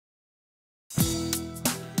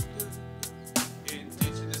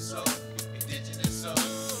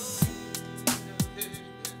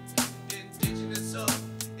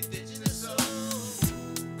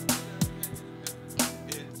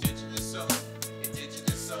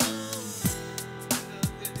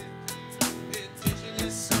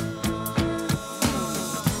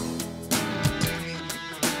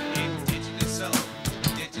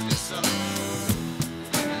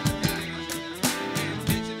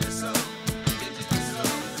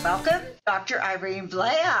Welcome, Dr. Irene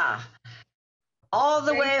BLEA, all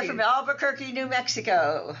the way from Albuquerque, New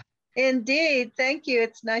Mexico. Indeed. Thank you.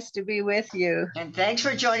 It's nice to be with you. And thanks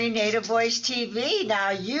for joining Native Voice TV. Now,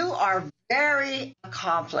 you are very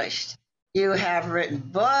accomplished. You have written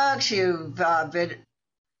books, you've been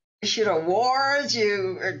issued awards,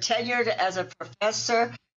 you are tenured as a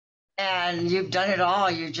professor, and you've done it all.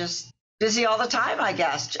 You're just busy all the time, I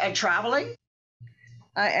guess, and traveling.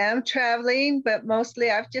 I am traveling, but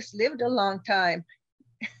mostly I've just lived a long time.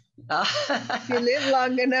 If you live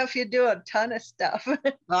long enough, you do a ton of stuff. Well,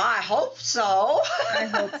 I hope so. I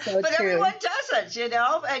hope so, but too. Everyone doesn't, you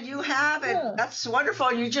know, and you have, and Yeah. That's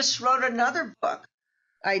wonderful. You just wrote another book.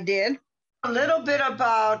 I did. A little bit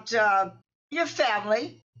about your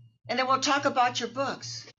family, and then we'll talk about your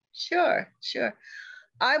books. Sure.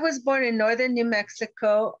 I was born in northern New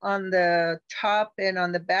Mexico on the top and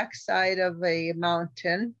on the backside of a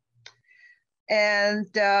mountain. And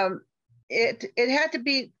it had to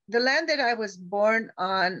be, the land that I was born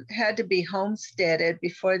on had to be homesteaded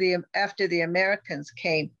after the Americans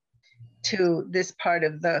came to this part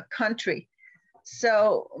of the country.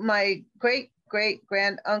 So my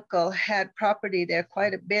great-great-grand-uncle had property there,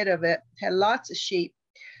 quite a bit of it, had lots of sheep.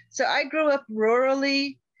 So I grew up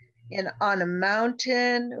rurally on a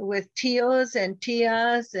mountain with tios and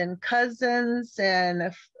tias and cousins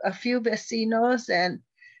and a few vecinos. And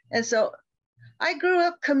so I grew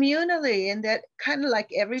up communally, and that kind of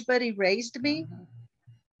like everybody raised me.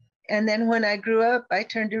 And then when I grew up, I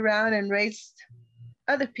turned around and raised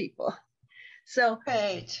other people. So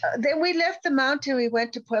then we left the mountain. We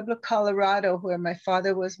went to Pueblo, Colorado, where my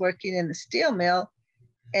father was working in the steel mill.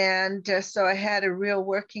 And so I had a real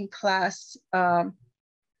working class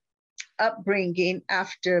upbringing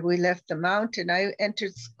after we left the mountain. I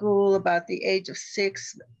entered school about the age of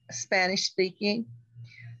 6, Spanish speaking.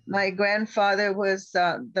 My grandfather was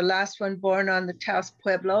the last one born on the Taos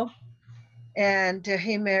Pueblo, and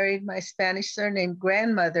he married my Spanish surname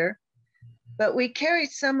grandmother. But we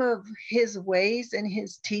carried some of his ways and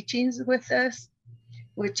his teachings with us,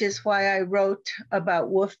 which is why I wrote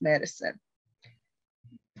about wolf medicine.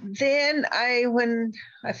 Then when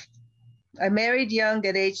I married young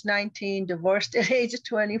at age 19, divorced at age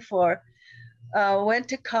 24, went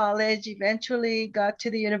to college, eventually got to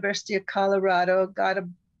the University of Colorado, got a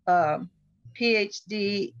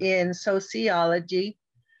PhD in sociology,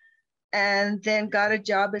 and then got a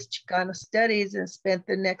job as Chicano Studies and spent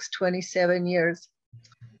the next 27 years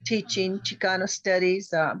teaching Chicano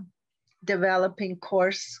Studies, developing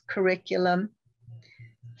course curriculum,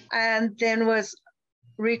 and then was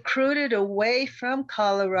recruited away from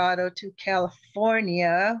Colorado to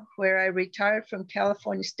California, where I retired from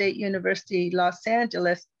California State University, Los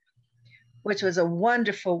Angeles, which was a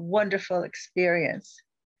wonderful, wonderful experience.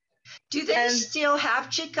 Do they still have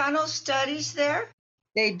Chicano Studies there?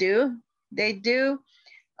 They do.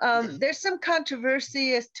 There's some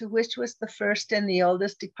controversy as to which was the first and the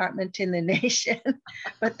oldest department in the nation,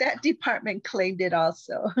 but that department claimed it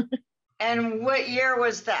also. And what year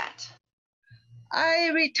was that? I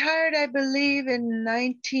retired, I believe, in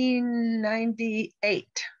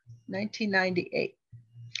 1998.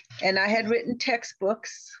 And I had written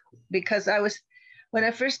textbooks because when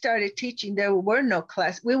I first started teaching, there were no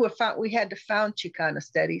class. We had to found Chicano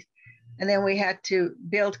Studies, and then we had to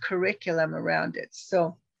build curriculum around it.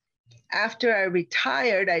 So after I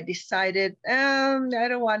retired, I decided, I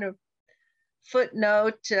don't want to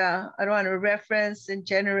footnote, I don't want to reference and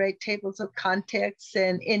generate tables of contents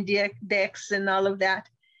and index and all of that.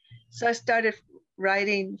 So I started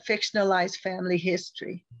writing fictionalized family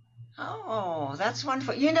history. Oh, that's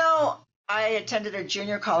wonderful. You know, I attended a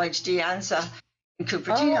junior college, De Anza, in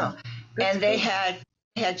Cupertino, and they had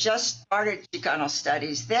just started Chicano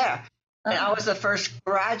Studies there. And I was the first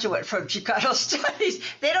graduate from Chicano Studies.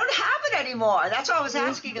 They don't have it anymore. That's why I was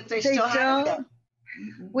asking if they still have it.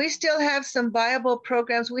 We still have some viable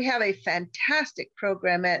programs. We have a fantastic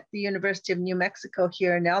program at the University of New Mexico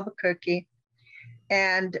here in Albuquerque,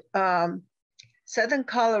 and Southern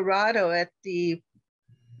Colorado at the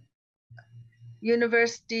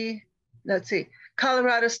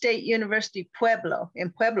Colorado State University Pueblo,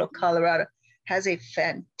 in Pueblo, Colorado, has a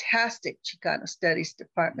fantastic Chicano Studies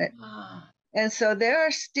department. And so there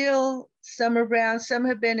are still some around. Some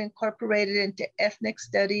have been incorporated into ethnic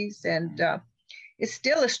studies, and it's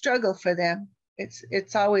still a struggle for them.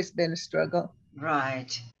 It's always been a struggle.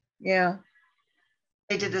 Right. Yeah.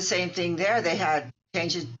 They did the same thing there. They had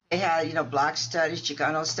changes. They had, Black studies,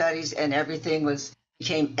 Chicano studies, and everything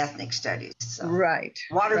became ethnic studies. So right.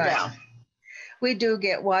 Watered down. We do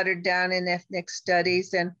get watered down in ethnic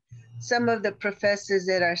studies, and some of the professors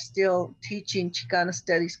that are still teaching Chicano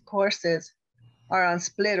studies courses are on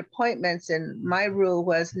split appointments. And my rule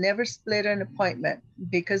was never split an appointment,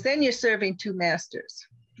 because then you're serving two masters.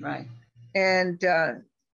 Right. And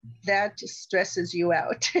that just stresses you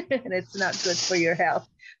out. And it's not good for your health,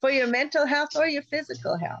 for your mental health or your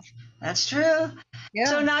physical health. That's true. Yeah.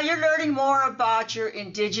 So now you're learning more about your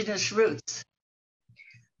indigenous roots.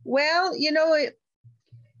 Well,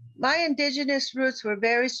 my indigenous roots were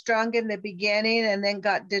very strong in the beginning, and then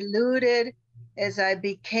got diluted as I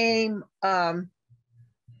became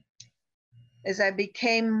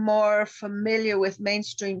more familiar with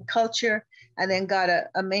mainstream culture, and then got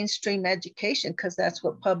a mainstream education, because that's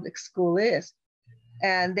what public school is.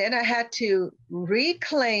 And then I had to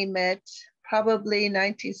reclaim it, probably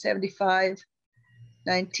 1975,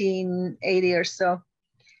 1980 or so,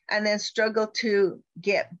 and then struggle to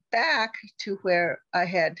get back to where I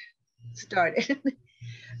had started.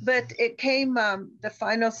 But it came, the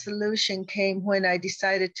final solution came when I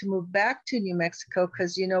decided to move back to New Mexico,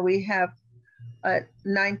 because, we have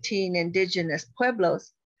 19 indigenous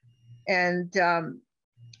pueblos. And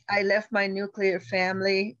I left my nuclear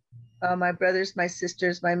family, my brothers, my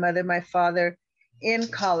sisters, my mother, my father, in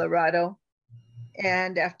Colorado.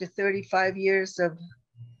 And after 35 years of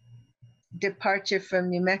departure from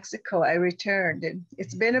New Mexico, I returned. And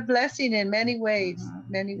it's been a blessing in many ways,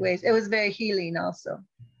 many ways. It was very healing also.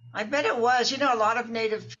 I bet it was. A lot of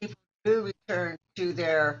Native people do return to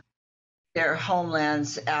their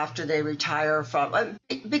homelands after they retire from,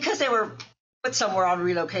 because they were put somewhere on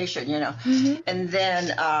relocation, and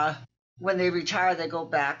then when they retire, they go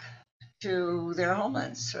back to their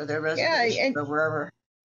homelands or their reservation or wherever.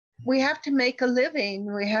 We have to make a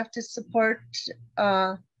living. We have to support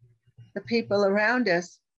the people around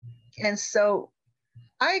us. And so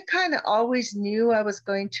I kind of always knew I was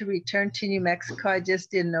going to return to New Mexico. I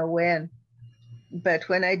just didn't know when. But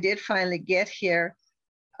when I did finally get here,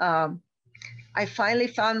 I finally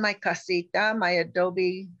found my casita, my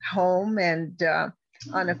adobe home, and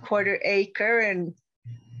on a 1/4 acre, and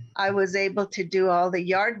I was able to do all the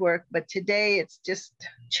yard work. But today it's just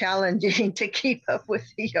challenging to keep up with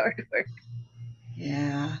the yard work.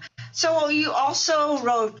 Yeah. So you also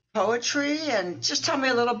wrote poetry, and just tell me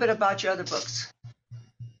a little bit about your other books.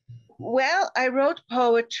 Well, I wrote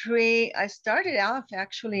poetry. I started off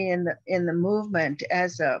actually in the movement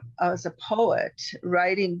as a poet,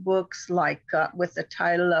 writing books like with the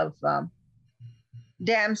title of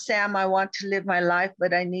 "Damn Sam, I want to live my life,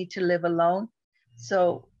 but I need to live alone."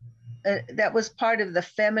 So that was part of the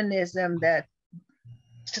feminism,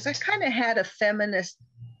 because I kind of had a feminist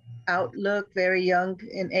outlook, very young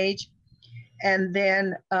in age, and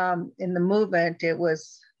then in the movement, it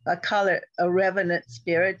was, I call it a revenant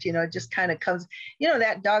spirit. It just kind of comes,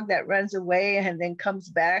 that dog that runs away and then comes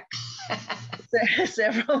back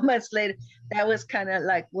several months later. That was kind of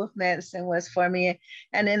like wolf medicine was for me.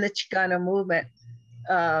 And in the Chicano movement,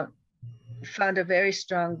 found a very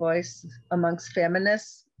strong voice amongst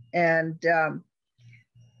feminists, and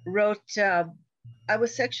wrote, I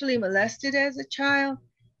was sexually molested as a child.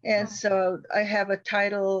 And so I have a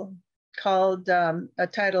title called, a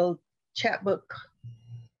title chapbook,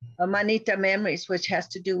 Manita Memories, which has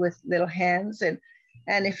to do with little hands. And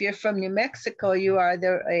if you're from New Mexico, you are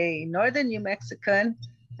either a Northern New Mexican,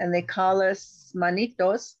 and they call us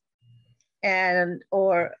Manitos,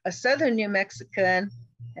 or a Southern New Mexican,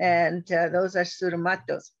 and those are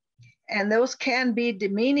Surumatos. And those can be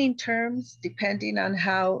demeaning terms depending on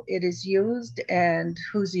how it is used and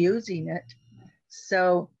who's using it.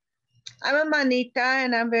 So I'm a Manita,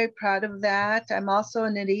 and I'm very proud of that. I'm also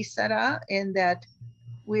an Irisara, in that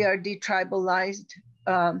we are detribalized.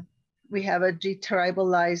 We have a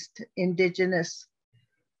detribalized indigenous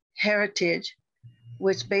heritage,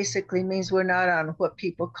 which basically means we're not on what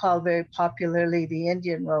people call very popularly the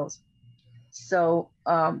Indian rolls. So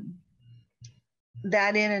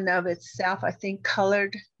that in and of itself, I think,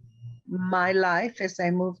 colored my life as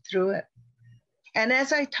I moved through it. And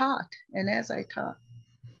as I taught.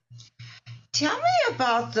 Tell me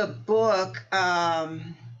about the book,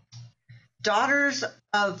 Daughters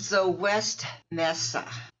of the West Mesa.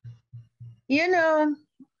 Here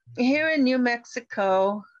in New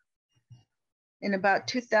Mexico, in about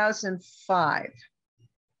 2005,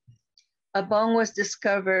 a bone was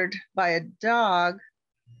discovered by a dog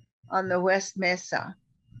on the West Mesa.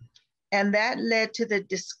 And that led to the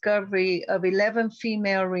discovery of 11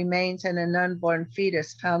 female remains and an unborn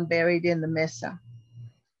fetus found buried in the mesa.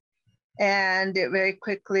 And it very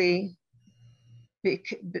quickly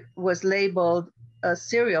was labeled a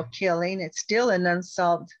serial killing. It's still an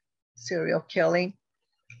unsolved serial killing.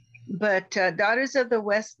 But Daughters of the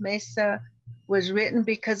West Mesa was written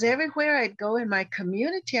because everywhere I'd go in my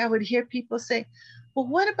community, I would hear people say, well,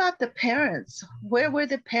 what about the parents? Where were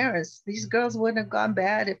the parents? These girls wouldn't have gone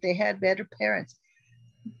bad if they had better parents.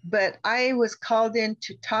 But I was called in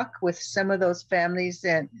to talk with some of those families,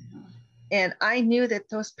 and I knew that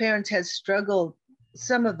those parents had struggled,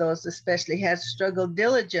 some of those especially had struggled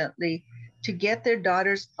diligently to get their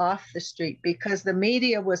daughters off the street because the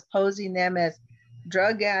media was posing them as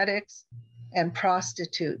drug addicts and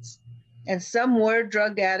prostitutes. And some were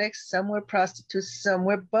drug addicts, some were prostitutes, some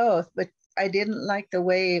were both. But I didn't like the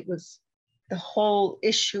way it was, the whole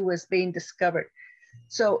issue was being discovered.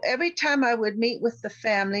 So every time I would meet with the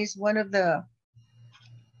families, one of the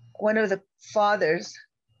fathers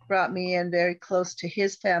brought me in very close to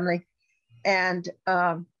his family, and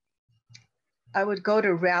I would go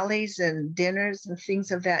to rallies and dinners and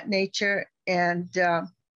things of that nature. And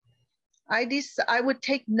I would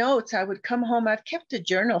take notes. I would come home. I've kept a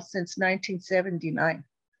journal since 1979.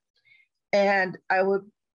 And I would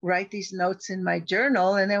write these notes in my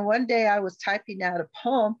journal. And then one day I was typing out a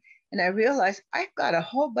poem and I realized I've got a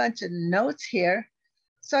whole bunch of notes here.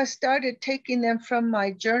 So I started taking them from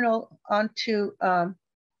my journal onto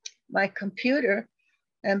my computer.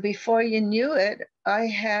 And before you knew it, I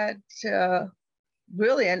had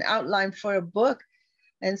really an outline for a book.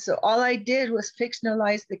 And so all I did was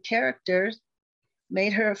fictionalize the characters,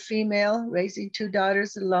 made her a female, raising two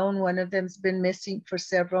daughters alone. One of them's been missing for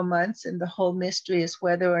several months, and the whole mystery is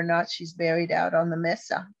whether or not she's buried out on the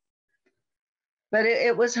mesa. But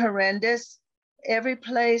it was horrendous. Every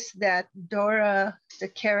place that Dora, the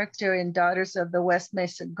character in Daughters of the West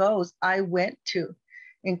Mesa, goes, I went to,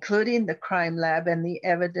 including the crime lab and the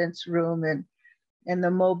evidence room and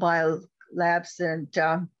the mobile labs. And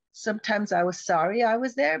sometimes I was sorry I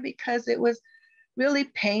was there because it was really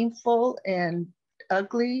painful and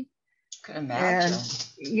ugly. Could imagine. And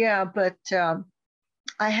yeah, but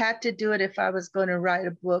I had to do it if I was going to write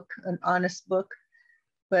a book, an honest book.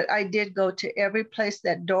 But I did go to every place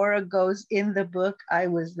that Dora goes in the book. I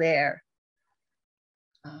was there.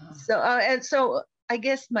 So I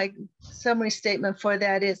guess my summary statement for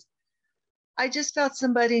that is, I just felt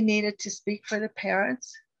somebody needed to speak for the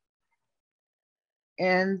parents.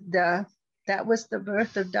 And that was the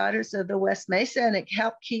birth of Daughters of the West Mesa, and it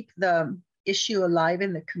helped keep the issue alive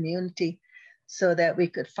in the community so that we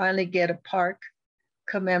could finally get a park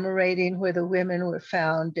commemorating where the women were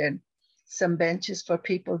found and some benches for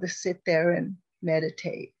people to sit there and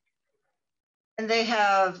meditate. And they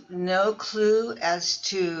have no clue as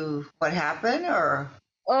to what happened, or?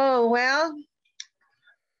 Oh, well,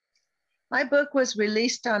 my book was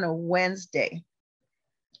released on a Wednesday.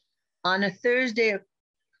 On a Thursday,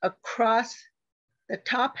 across the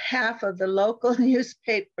top half of the local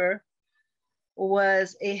newspaper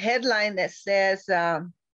was a headline that says,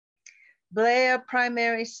 BLEA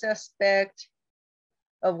primary suspect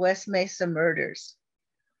of West Mesa murders,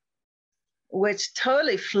 which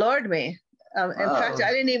totally floored me. In fact,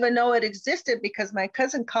 I didn't even know it existed because my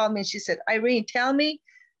cousin called me and she said, Irene, tell me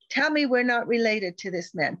we're not related to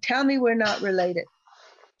this man. Tell me we're not related.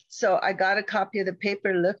 So I got a copy of the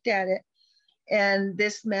paper, looked at it, and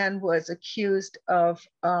this man was accused of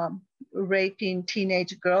raping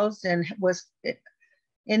teenage girls and was,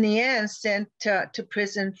 in the end, sent to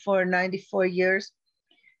prison for 94 years.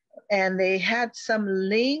 And they had some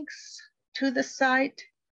links to the site,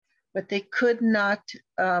 but they could not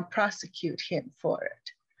prosecute him for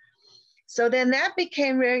it. So then that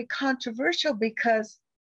became very controversial because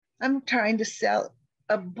I'm trying to sell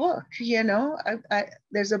a book, you know.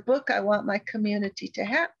 There's a book I want my community to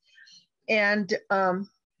have. And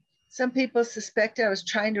some people suspected I was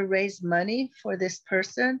trying to raise money for this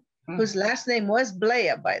person whose last name was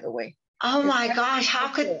BLEA, by the way. Oh my gosh, how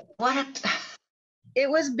could, It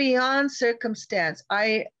was beyond circumstance.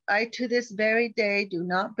 I to this very day do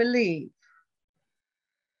not believe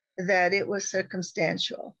that it was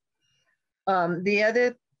circumstantial. The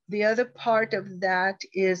other part of that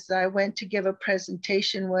is I went to give a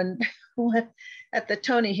presentation when at the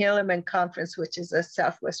Tony Hillerman Conference, which is a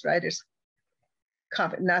Southwest Writers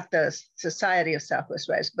Conference, not the Society of Southwest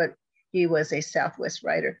Writers, but he was a Southwest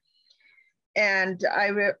writer. And I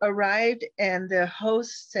arrived and the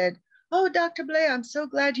host said, oh, Dr. BLEA, I'm so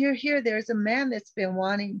glad you're here. There's a man that's been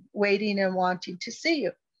waiting and wanting to see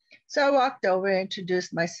you. So I walked over and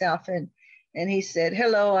introduced myself, and he said,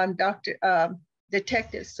 hello, I'm Dr.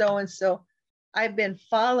 Detective so-and-so. I've been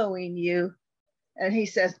following you. And he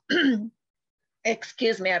says,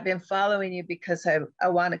 excuse me, I've been following you because I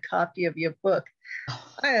want a copy of your book.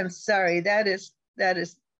 I am sorry, that is,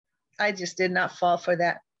 I just did not fall for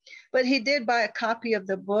that. But he did buy a copy of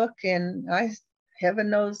the book, and heaven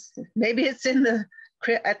knows, maybe it's in the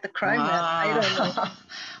at the crime lab. I don't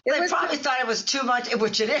know. They probably thought it was too much,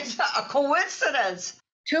 which it is a coincidence.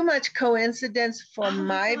 Too much coincidence for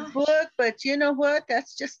my book, but you know what?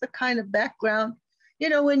 That's just the kind of background. You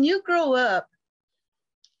know, when you grow up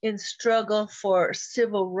in struggle for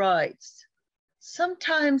civil rights,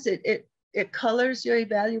 sometimes it colors your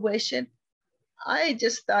evaluation. I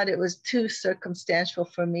just thought it was too circumstantial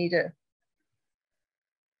for me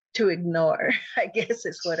to ignore, I guess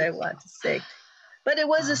is what I want to say. But it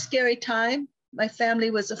was a scary time. My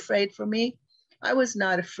family was afraid for me. I was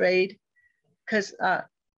not afraid because,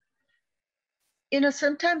 you know,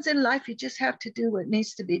 sometimes in life you just have to do what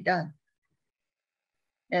needs to be done.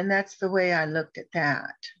 And that's the way I looked at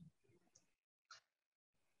that.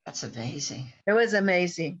 That's amazing. It was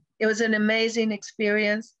amazing. It was an amazing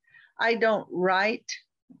experience. I don't write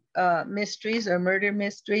mysteries or murder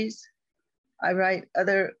mysteries. I write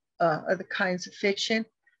other kinds of fiction.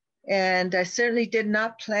 And I certainly did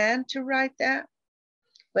not plan to write that.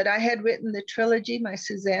 But I had written the trilogy, my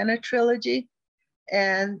Susanna trilogy.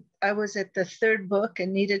 And I was at the third book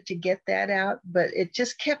and needed to get that out. But it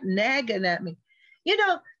just kept nagging at me. You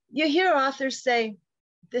know, you hear authors say,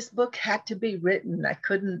 this book had to be written. I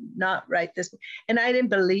couldn't not write this. And I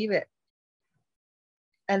didn't believe it.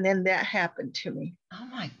 And then that happened to me. Oh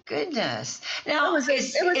my goodness. Now, is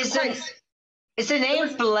the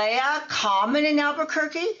name BLEA common in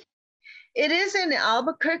Albuquerque? It is in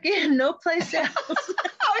Albuquerque and no place else. I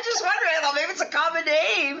was just wondering, I thought maybe it's a common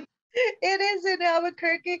name. It is in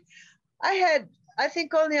Albuquerque. I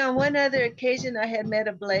think only on one other occasion I had met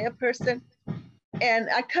a BLEA person. And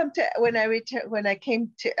when I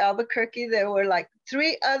came to Albuquerque, there were like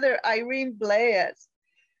 3 other IRENE BLEAs.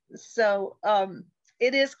 So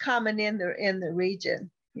it is common in the region.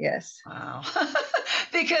 Yes. Wow.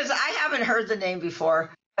 Because I haven't heard the name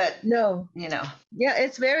before, but no, you know. Yeah,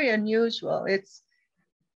 it's very unusual. It's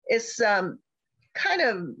kind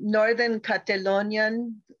of Northern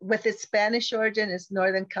Catalonian with its Spanish origin. It's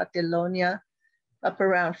Northern Catalonia, up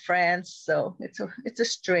around France. So it's a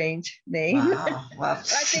strange name. Wow. I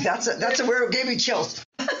think that's a word. It gave me chills.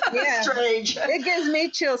 Yeah. Strange. It gives me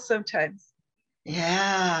chills sometimes.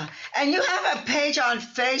 Yeah. And you have a page on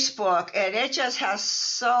Facebook and it just has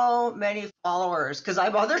so many followers because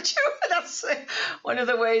I'm on there too. That's one of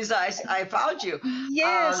the ways I found you.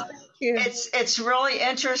 Yes, thank you. It's really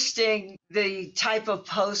interesting the type of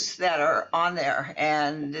posts that are on there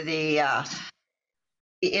and the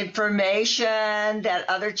information that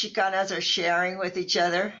other Chicanas are sharing with each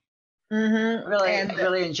other. Mm-hmm.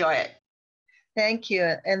 Really enjoy it. Thank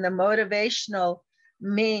you. And the motivational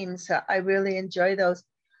memes, I really enjoy those.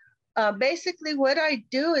 Basically, what I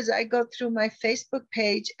do is I go through my Facebook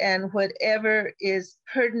page and whatever is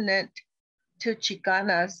pertinent to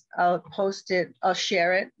Chicanas, I'll post it, I'll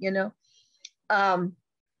share it, you know.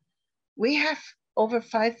 We have over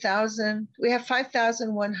 5,000, we have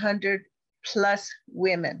 5,100 plus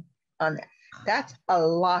women on there. That's a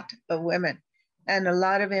lot of women and a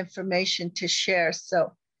lot of information to share.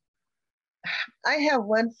 So I have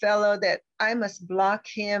one fellow that I must block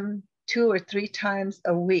him 2 or 3 times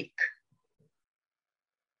a week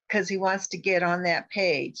because he wants to get on that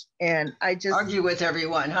page. And I just argue with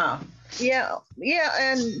everyone, huh? Yeah.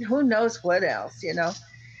 And who knows what else, you know?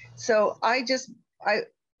 So I just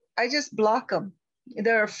block them.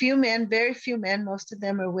 There are a few men, very few men. Most of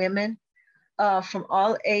them are women. From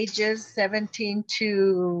all ages, 17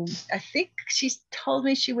 to, I think she told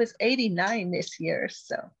me she was 89 this year.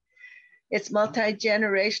 So it's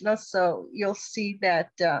multi-generational. So you'll see that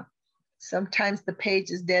sometimes the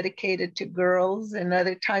page is dedicated to girls and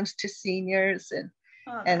other times to seniors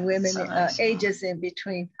and women, so nice. Ages in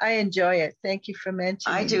between. I enjoy it. Thank you for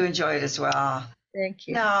mentioning it. I do enjoy it as well. Thank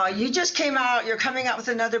you. Now, you're coming out with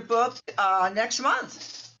another book next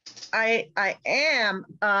month. I am.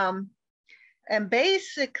 And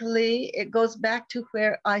basically, it goes back to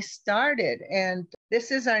where I started. And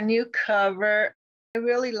this is our new cover. I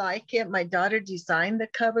really like it. My daughter designed the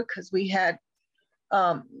cover because we had,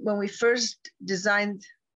 when we first designed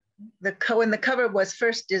when the cover was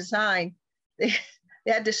first designed, they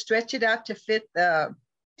had to stretch it out to fit the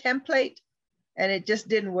template, and it just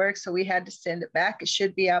didn't work. So we had to send it back. It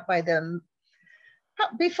should be out by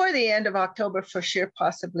before the end of October for sure,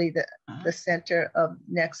 possibly the center of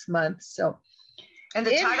next month. So. And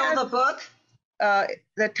the title of the book?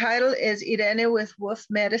 The title is IRENE with Wolf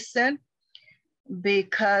Medicine,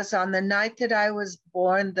 because on the night that I was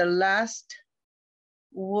born, the last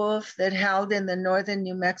wolf that howled in the northern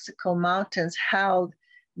New Mexico mountains howled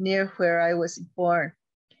near where I was born.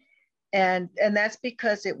 And that's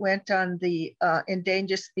because it went on the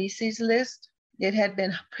endangered species list. It had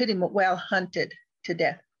been pretty well hunted to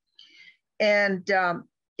death. And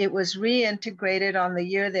it was reintegrated on the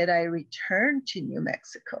year that I returned to New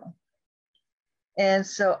Mexico. And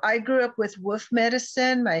so I grew up with wolf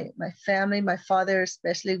medicine. My family, my father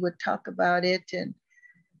especially, would talk about it.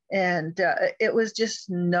 And it was just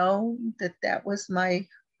known that that was my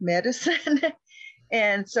medicine.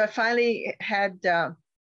 And so I finally had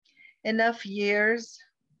enough years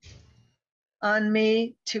on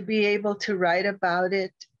me to be able to write about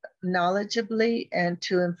it knowledgeably and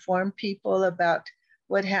to inform people about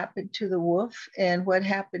what happened to the wolf and what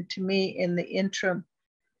happened to me in the interim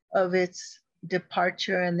of its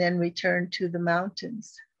departure and then return to the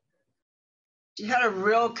mountains. You had a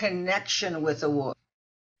real connection with the wolf.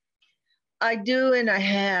 I do, and I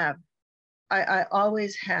have. I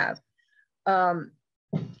always have.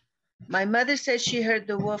 My mother said she heard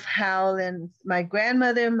the wolf howl, and my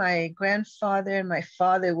grandmother, my grandfather, and my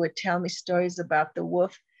father would tell me stories about the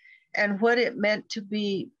wolf and what it meant to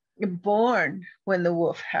be born when the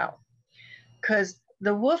wolf howled. Because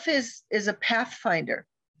the wolf is a pathfinder,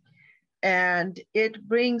 and it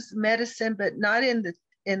brings medicine, but not in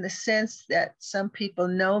the sense that some people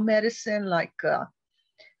know medicine, like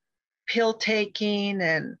pill taking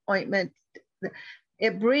and ointment.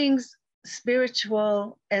 It brings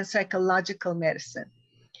spiritual and psychological medicine.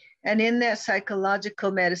 And in that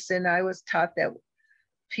psychological medicine, I was taught that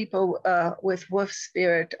people with wolf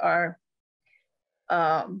spirit are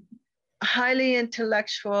highly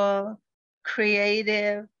intellectual,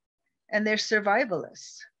 creative, and they're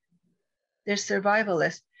survivalists. They're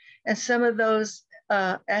survivalists. And some of those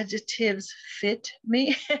adjectives fit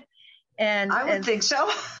me. And I would think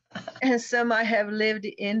so. And some I have lived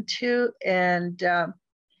into. And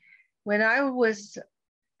when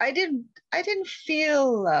I didn't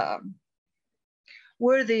feel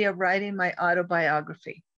worthy of writing my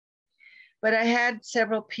autobiography. But I had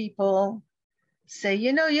several people say,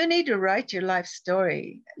 you need to write your life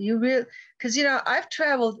story. Because, I've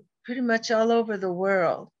traveled pretty much all over the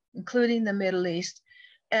world, including the Middle East.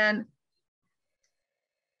 And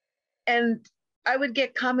I would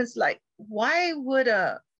get comments like, why would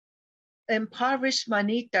a impoverished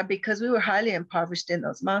Manita, because we were highly impoverished in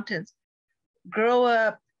those mountains, grow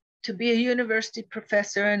up to be a university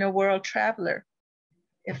professor and a world traveler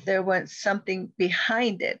if there was something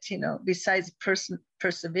behind it, besides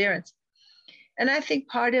perseverance? And I think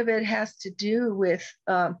part of it has to do with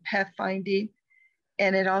pathfinding,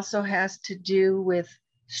 and it also has to do with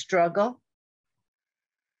struggle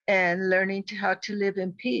and learning how to live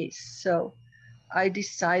in peace. So I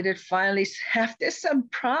decided finally, after some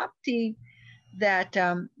prompting, that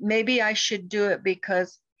maybe I should do it,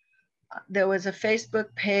 because there was a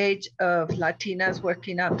Facebook page of Latinas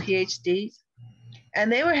working on PhDs,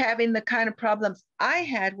 and they were having the kind of problems I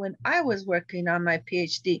had when I was working on my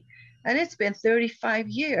PhD. And it's been 35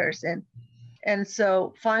 years. And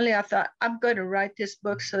so finally I thought, I'm going to write this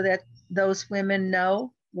book so that those women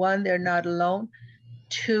know, one, they're not alone.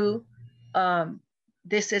 Two,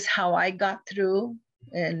 this is how I got through,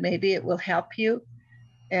 and maybe it will help you.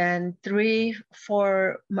 And three,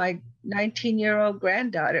 for my 19-year-old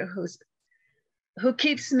granddaughter who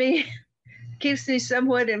keeps me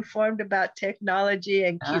somewhat informed about technology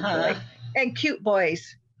and cute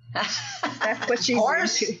boys. That's what she's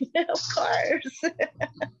into. Of course.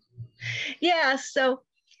 Yeah. So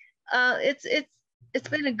it's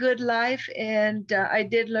been a good life, and I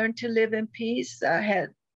did learn to live in peace. I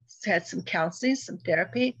had some counseling, some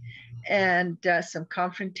therapy, and some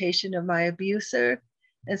confrontation of my abuser.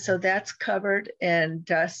 And so that's covered. And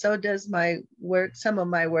so does my work, some of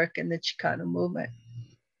my work in the Chicano movement.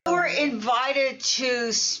 You were invited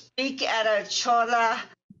to speak at a Chola.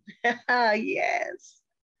 Yes.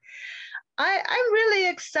 I'm really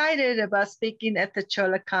excited about speaking at the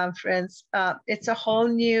Chola conference. It's a whole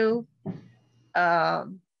new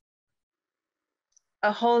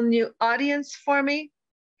audience for me.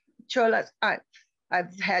 Cholas,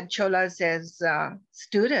 I've had Cholas as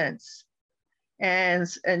students, and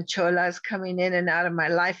Cholas coming in and out of my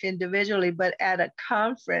life individually, but at a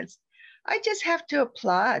conference, I just have to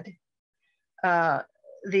applaud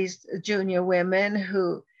these junior women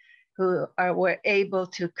who were able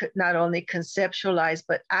to not only conceptualize,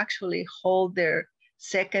 but actually hold their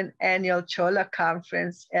second annual Chola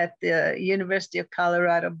conference at the University of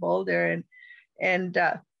Colorado Boulder. And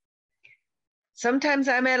sometimes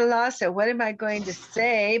I'm at a loss at what am I going to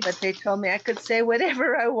say, but they told me I could say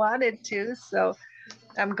whatever I wanted to. So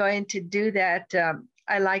I'm going to do that.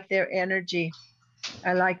 I like their energy.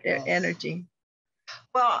 Energy.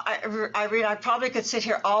 Well, Irene, I probably could sit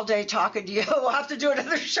here all day talking to you. We'll have to do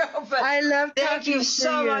another show, but I love thank talking you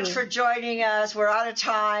so to much for joining us. We're out of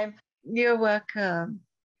time. You're welcome.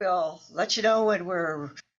 We'll let you know when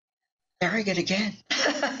we're airing it again.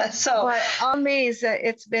 So, by all means,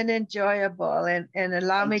 it's been enjoyable, and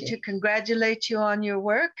allow me to congratulate you on your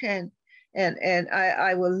work, and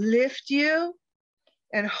I will lift you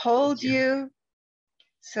and hold you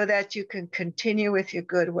so that you can continue with your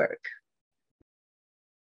good work.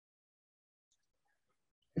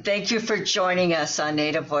 Thank you for joining us on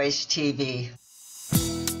Native Voice TV.